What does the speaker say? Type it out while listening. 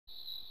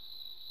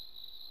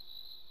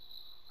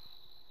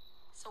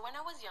So when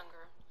I was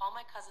younger, all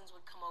my cousins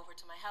would come over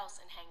to my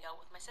house and hang out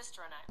with my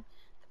sister and I.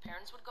 The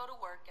parents would go to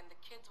work and the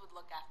kids would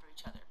look after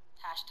each other.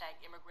 Hashtag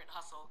immigrant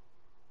hustle.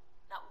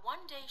 Now,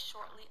 one day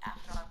shortly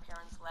after our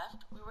parents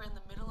left, we were in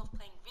the middle of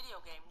playing video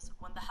games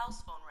when the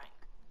house phone rang.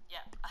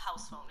 Yeah, a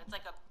house phone. It's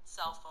like a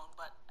cell phone,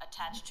 but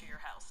attached to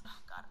your house.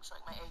 Oh, God, I'm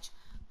showing my age.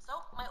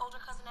 So, my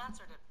older cousin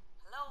answered it.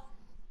 Hello?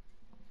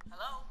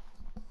 Hello?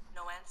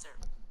 No answer.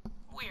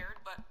 Weird,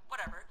 but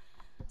whatever.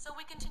 So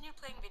we continued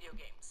playing video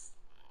games.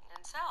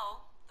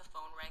 Until the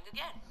phone rang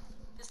again.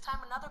 This time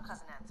another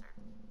cousin answered.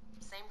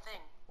 Same thing.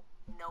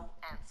 No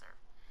answer.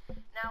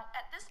 Now,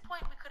 at this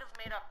point, we could have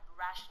made up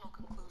rational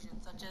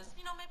conclusions such as,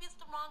 maybe it's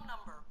the wrong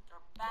number,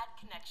 or bad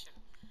connection,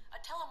 a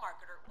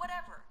telemarketer,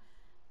 whatever.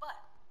 But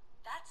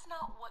that's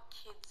not what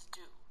kids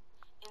do.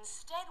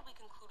 Instead, we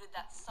concluded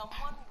that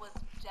someone was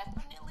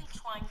definitely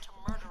trying to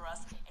murder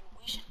us and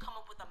we should come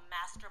up with a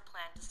master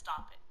plan to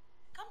stop it.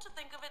 Come to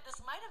think of it, this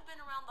might have been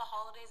around the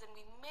holidays and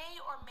we may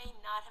or may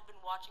not have been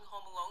watching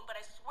Home Alone, but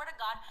I swear to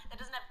God, that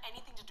doesn't have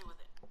anything to do with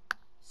it.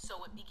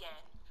 So it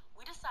began.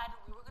 We decided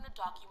we were going to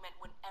document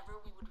whenever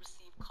we would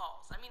receive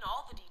calls. I mean,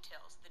 all the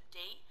details, the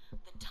date,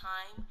 the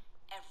time,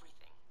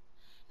 everything.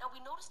 Now,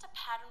 we noticed a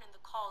pattern in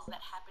the calls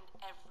that happened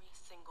every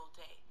single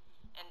day.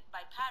 And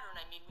by pattern,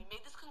 I mean we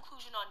made this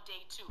conclusion on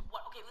day 2.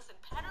 Okay, listen,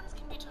 patterns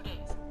can be 2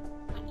 days.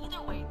 But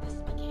either way,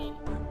 this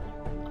became our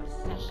new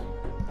obsession.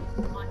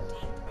 On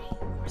day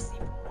 3, we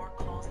received more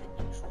calls than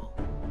usual.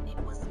 It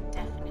was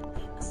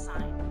definitely a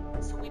sign.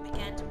 So we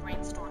began to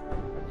brainstorm.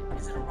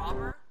 Is it a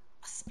robber?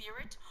 A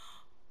spirit?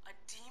 A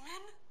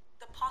demon?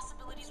 The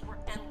possibilities were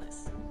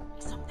endless.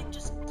 Something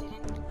just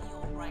didn't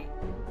feel right.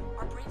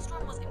 Our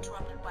brainstorm was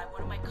interrupted by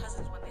one of my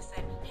cousins when they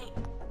said, "Hey,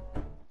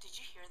 did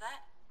you hear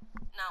that?"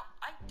 Now,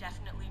 I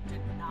definitely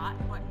did not,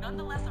 but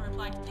nonetheless I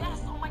replied,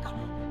 "Yes, oh my God,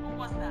 what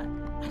was that?"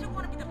 I don't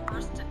want to be the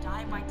first to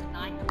die by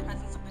denying the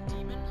presence of the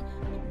demon.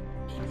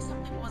 Maybe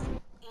something was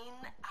in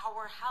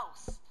our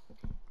house.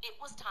 It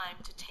was time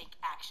to take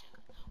action.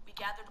 We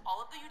gathered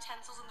all of the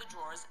utensils in the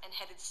drawers and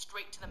headed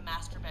straight to the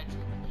master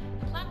bedroom.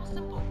 The plan was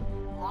simple.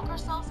 Lock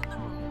ourselves in the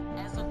room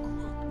as a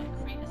group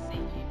and create a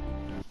safe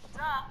haven.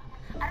 Duh.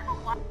 I don't know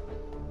why.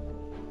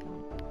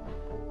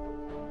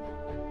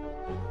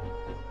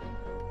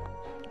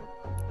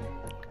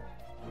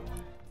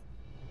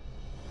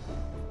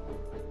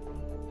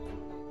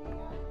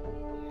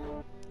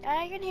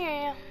 I can hear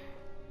you.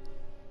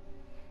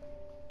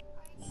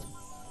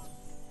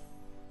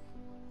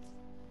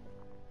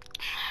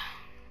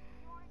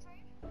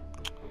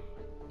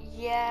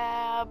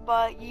 Yeah,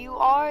 but you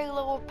are a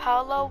little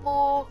power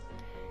level,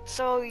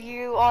 so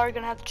you are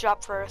gonna have to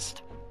drop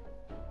first.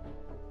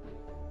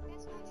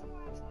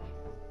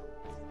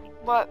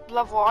 What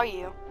level are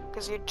you?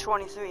 Because you're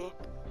 23.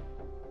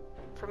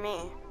 For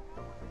me.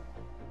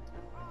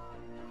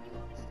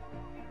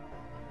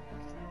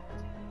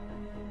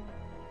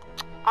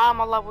 I'm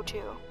a level 2.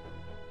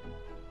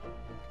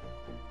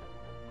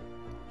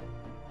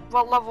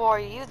 What level are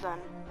you then?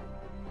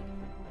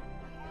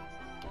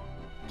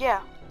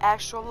 Yeah,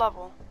 actual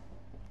level.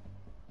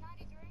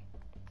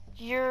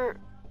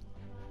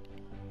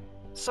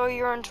 So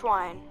you're in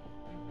Twine.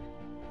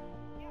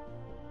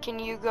 Can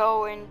you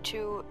go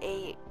into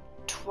a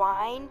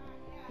Twine?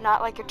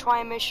 Not like a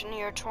Twine mission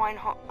or a Twine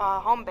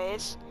home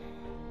base,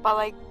 but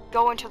like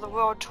go into the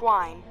world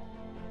Twine.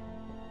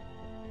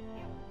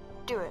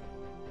 Do it.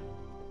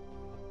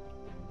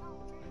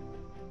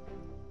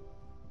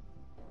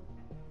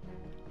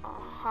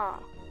 Uh-huh.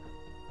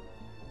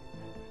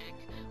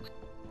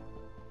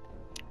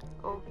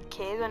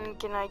 Okay, then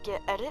can I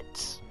get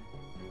edits?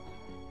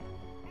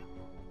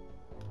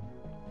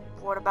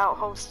 What about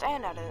host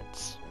and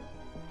edits?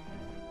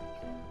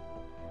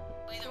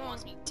 Either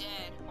wants me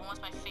dead or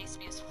wants my face to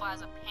be as flat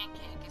as a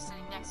pancake is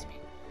sitting next to me.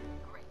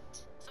 Great.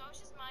 So I was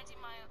just minding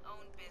my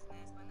own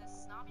business when this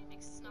snobby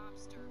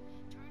McSnobster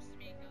turns to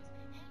me and goes,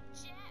 "Hey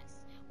Jess,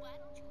 why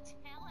don't you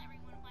tell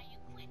everyone why you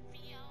quit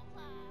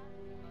Viola?"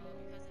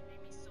 Because it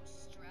made me so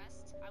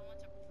stressed. I want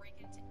to break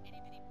it into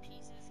itty bitty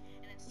pieces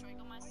and then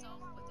strangle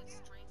myself with its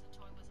strings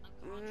until I was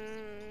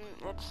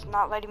unconscious. It's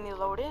not letting me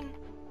load in.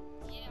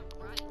 Yeah,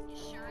 right. You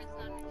sure it's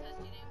not because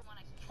you didn't want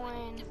to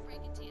click to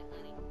break it to you,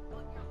 honey?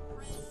 But your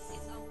friend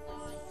is a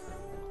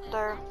liar.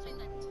 There. Actually,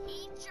 the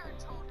teacher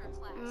told her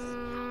class.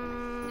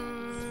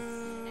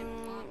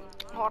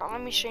 Hold on,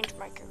 let me change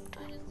my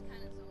character.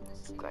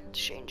 Got to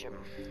change him.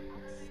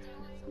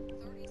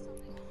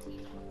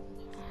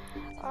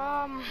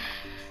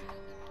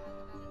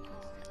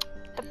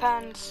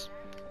 Depends.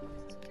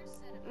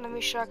 Let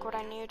me check what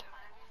I need.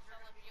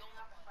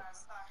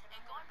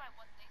 And going by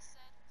what they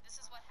said, this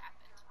is what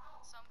happened.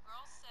 Some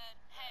girl said,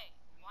 "Hey,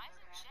 why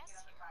isn't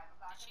Jess here?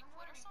 Did she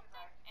quit or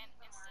something?" And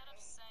instead of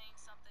saying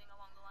something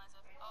along the lines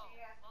of, "Oh,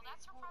 well,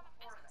 that's her private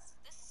business,"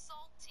 this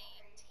salty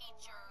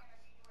teacher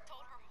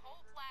told her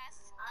whole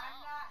class,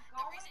 "Oh,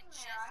 the reason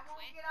Jess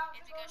quit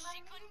is because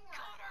she couldn't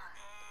cut her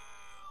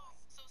nails."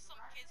 So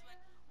some kids went,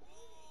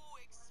 "Ooh,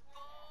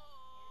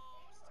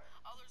 exposed."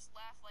 Others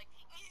laughed like,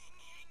 "Quitter."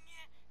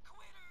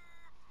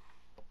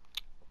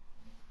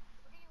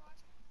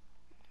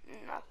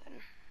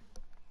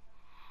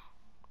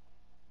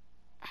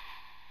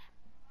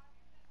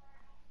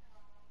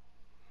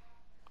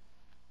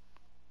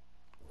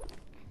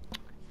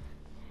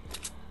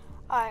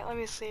 Alright, let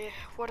me see.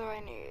 What do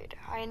I need?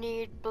 I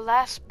need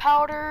blast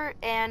powder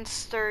and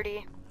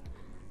sturdy.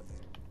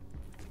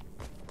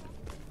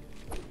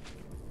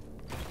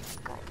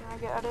 Okay, can I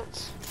get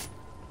edits?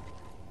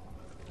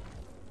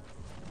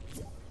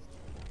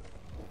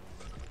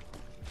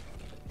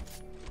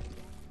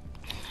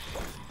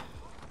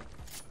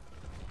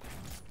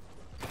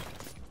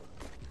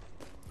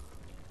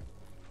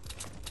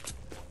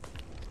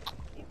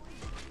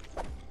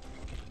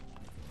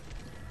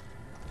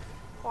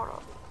 Hold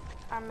up.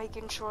 I'm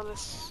making sure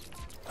this.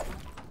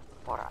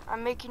 Hold on.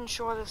 I'm making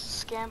sure this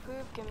is scam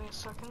proof. Give me a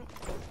second.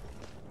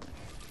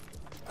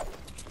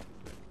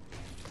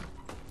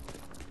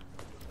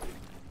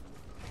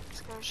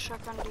 Let's go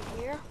check under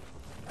here.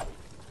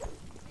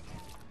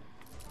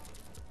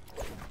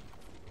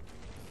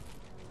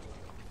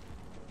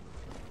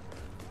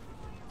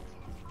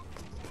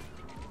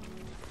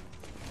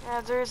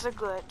 Yeah, there's a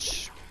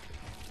glitch.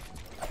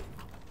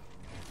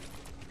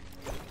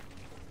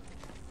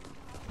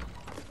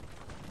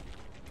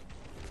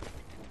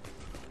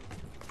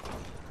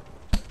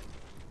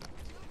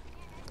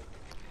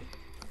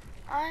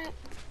 Alright.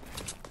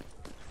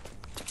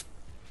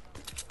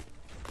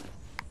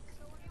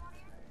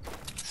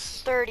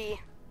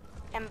 Sturdy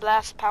and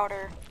blast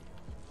powder.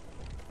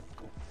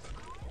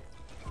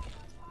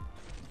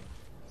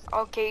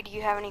 Okay, do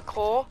you have any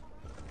coal?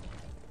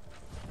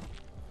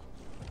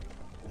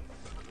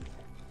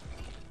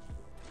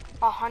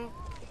 Alright.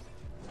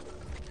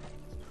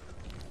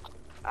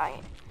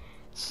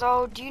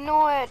 So do you know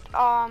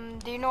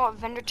what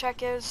vendor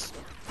check is?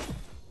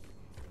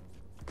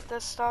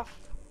 This stuff.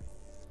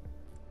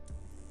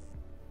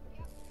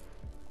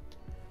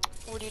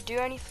 Would you do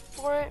anything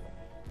for it?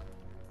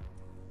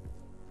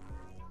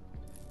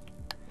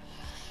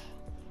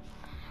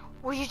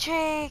 Will you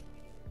take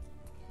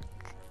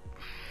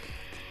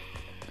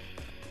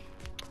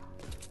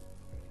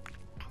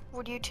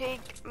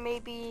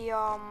maybe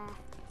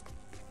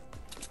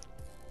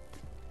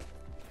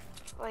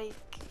like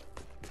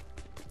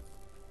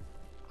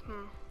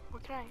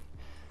what can I?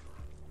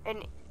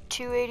 And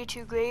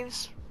 282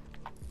 graves.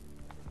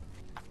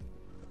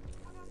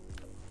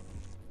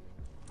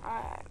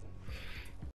 Alright.